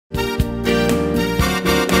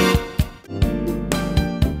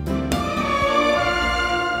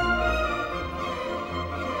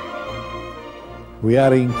We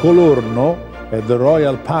are in Colorno, at the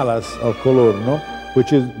Royal Palace of Colorno,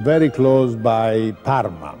 which is very close by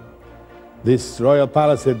Parma. This Royal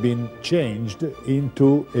Palace had been changed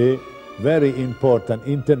into a very important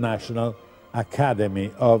international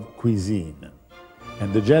academy of cuisine.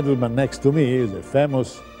 And the gentleman next to me is a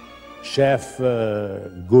famous chef,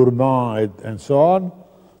 gourmand, and so on.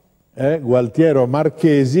 Gualtiero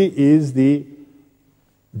Marchesi is the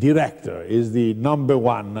director, is the number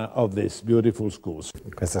one of this beautiful school.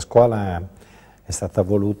 Questa scuola è stata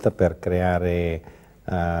voluta per creare,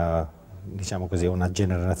 diciamo così, una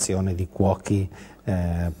generazione di cuochi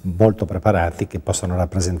molto preparati che possono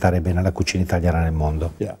rappresentare bene la cucina italiana nel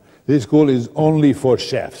mondo. Yeah. This school is only for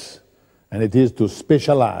chefs, and it is to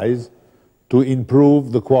specialize to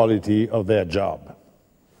improve the quality of their job.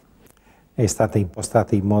 È stata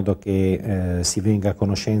impostata in modo che si venga a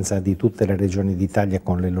conoscenza di tutte le regioni d'Italia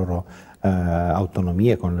con le loro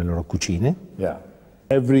autonomie, con le loro cucine. Yeah.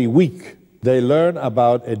 Every week they learn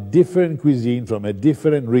about a different cuisine from a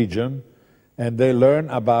different region, and they learn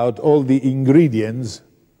about all the ingredients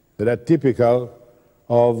that are typical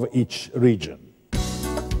of each region.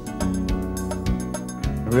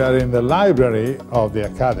 We are in the library of the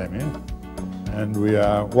Academy, and we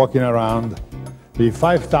are walking around the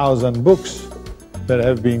 5,000 books that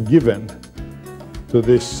have been given to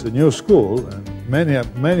this new school, and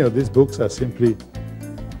many of these books are simply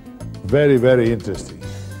very, very interesting.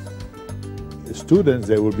 The students,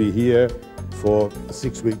 they will be here for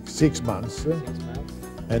 6 months,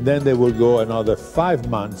 and then they will go another 5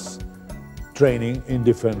 months training in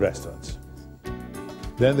different restaurants.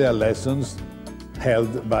 Then there are lessons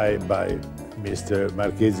held by Mr.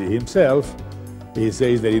 Marchesi himself. He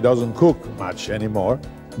says that he doesn't cook much anymore,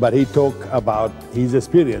 but he talks about his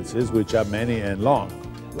experiences, which are many and long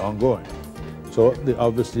going. So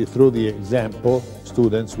obviously through the example,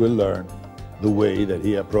 students will learn the way that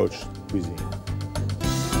he approached cuisine.